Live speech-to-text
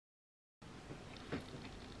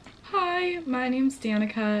Hi, my name's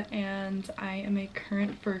Danica and I am a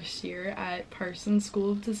current first year at Parsons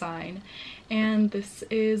School of Design, and this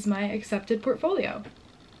is my accepted portfolio.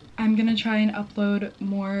 I'm gonna try and upload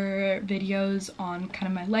more videos on kind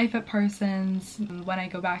of my life at Parsons. When I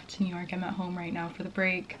go back to New York, I'm at home right now for the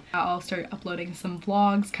break. I'll start uploading some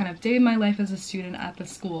vlogs, kind of day in my life as a student at the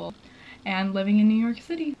school and living in New York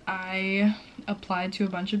City. I applied to a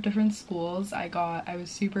bunch of different schools. I was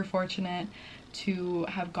super fortunate to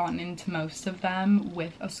have gotten into most of them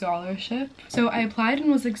with a scholarship. So I applied and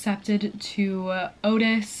was accepted to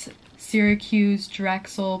Otis, Syracuse,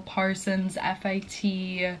 Drexel, Parsons,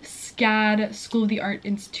 FIT, SCAD, School of the Art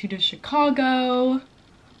Institute of Chicago.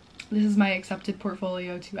 This is my accepted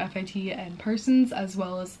portfolio to FIT and Parsons, as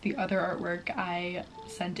well as the other artwork I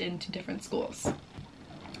sent in to different schools.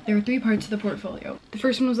 There were 3 parts to the portfolio. The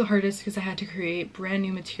first one was the hardest because I had to create brand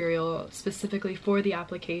new material specifically for the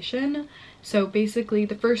application. So basically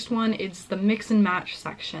the first one is the mix and match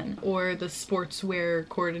section, or the sportswear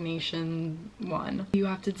coordination one. You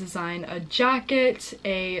have to design a jacket,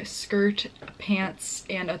 a skirt, pants,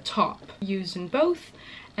 and a top used in both,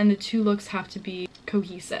 and the 2 looks have to be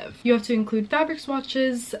cohesive. You have to include fabric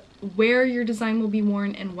swatches, where your design will be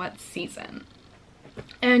worn, and what season.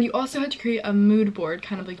 And you also had to create a mood board,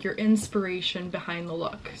 kind of like your inspiration behind the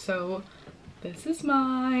look. So this is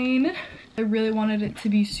mine. I really wanted it to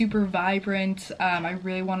be super vibrant. I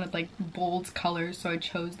really wanted like bold colors, so I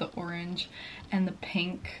chose the orange and the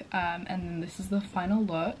pink. And then this is the final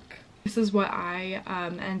look. This is what I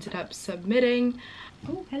ended up submitting.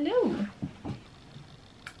 Oh, hello.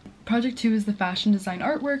 Project 2 is the fashion design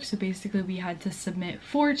artwork, so basically we had to submit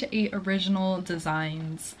 4 to 8 original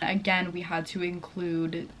designs. Again, we had to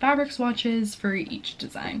include fabric swatches for each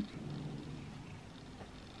design.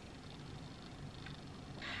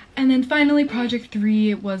 And then finally, project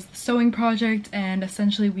 3 was the sewing project, and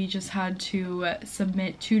essentially we just had to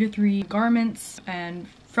submit 2 to 3 garments and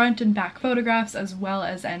front and back photographs, as well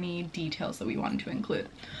as any details that we wanted to include.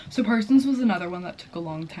 So Parsons was another one that took a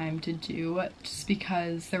long time to do, just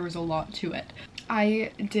because there was a lot to it.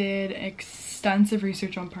 I did extensive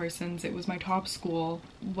research on Parsons. It was my top school.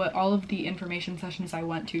 What all of the information sessions I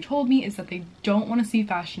went to told me is that they don't want to see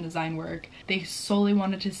fashion design work. They solely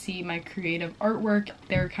wanted to see my creative artwork.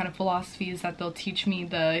 Their kind of philosophy is that they'll teach me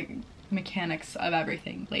the mechanics of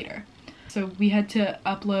everything later. So we had to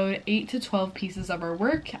upload 8 to 12 pieces of our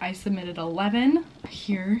work. I submitted 11.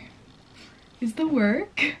 Here is the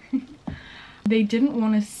work. They didn't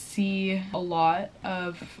want to see a lot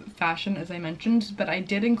of fashion, as I mentioned, but I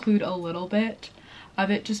did include a little bit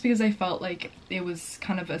of it just because I felt like it was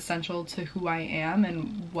kind of essential to who I am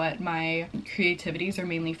and what my creativities are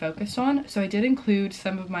mainly focused on. So I did include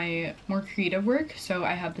some of my more creative work. So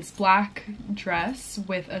I have this black dress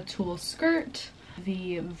with a tulle skirt,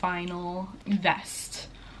 the vinyl vest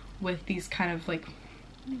with these kind of like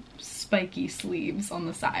spiky sleeves on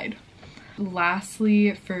the side.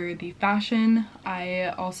 Lastly, for the fashion,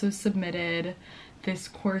 I also submitted this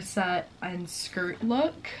corset and skirt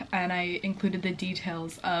look, and I included the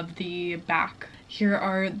details of the back. Here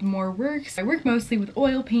are more works. I work mostly with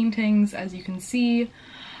oil paintings, as you can see.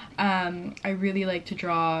 I really like to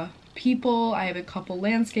draw people. I have a couple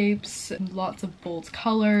landscapes, lots of bold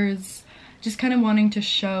colors, just kind of wanting to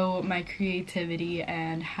show my creativity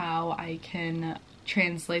and how I can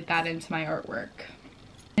translate that into my artwork.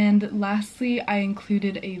 And lastly, I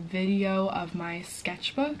included a video of my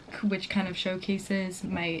sketchbook, which kind of showcases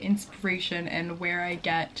my inspiration and where I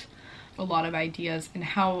get a lot of ideas and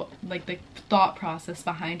how, like, the thought process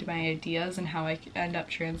behind my ideas and how I end up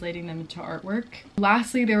translating them into artwork.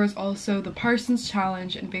 Lastly, there was also the Parsons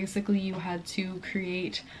challenge, and basically you had to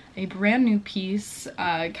create a brand new piece,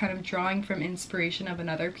 kind of drawing from inspiration of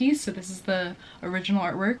another piece. So this is the original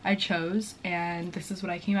artwork I chose, and this is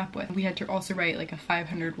what I came up with. We had to also write like a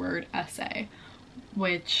 500-word essay,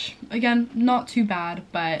 which again, not too bad,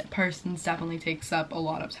 but Parsons definitely takes up a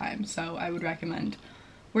lot of time, so I would recommend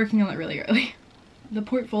working on it really early. The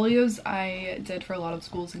portfolios I did for a lot of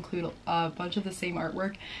schools include a bunch of the same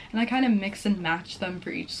artwork, and I kind of mix and match them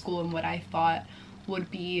for each school and what I thought would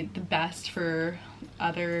be the best for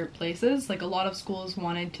other places. Like, a lot of schools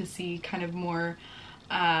wanted to see kind of more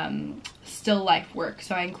still life work,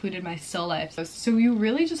 so I included my still life. So you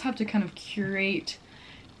really just have to kind of curate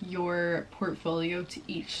your portfolio to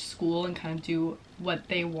each school and kind of do what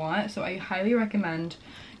they want. So I highly recommend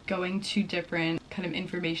going to different kind of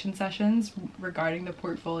information sessions regarding the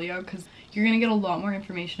portfolio, because you're going to get a lot more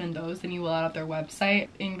information in those than you will out of their website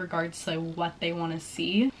in regards to what they want to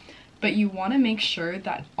see. But you want to make sure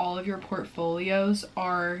that all of your portfolios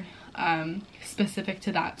are specific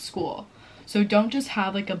to that school. So don't just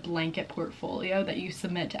have like a blanket portfolio that you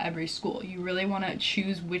submit to every school. You really want to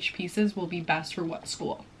choose which pieces will be best for what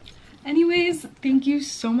school. Anyways, thank you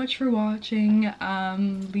so much for watching.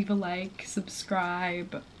 Leave a like,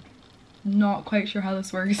 subscribe. Not quite sure how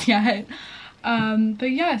this works yet.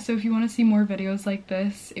 But yeah, so if you want to see more videos like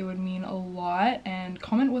this, it would mean a lot, and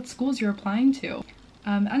comment what schools you're applying to.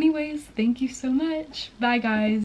 Anyways, thank you so much. Bye guys.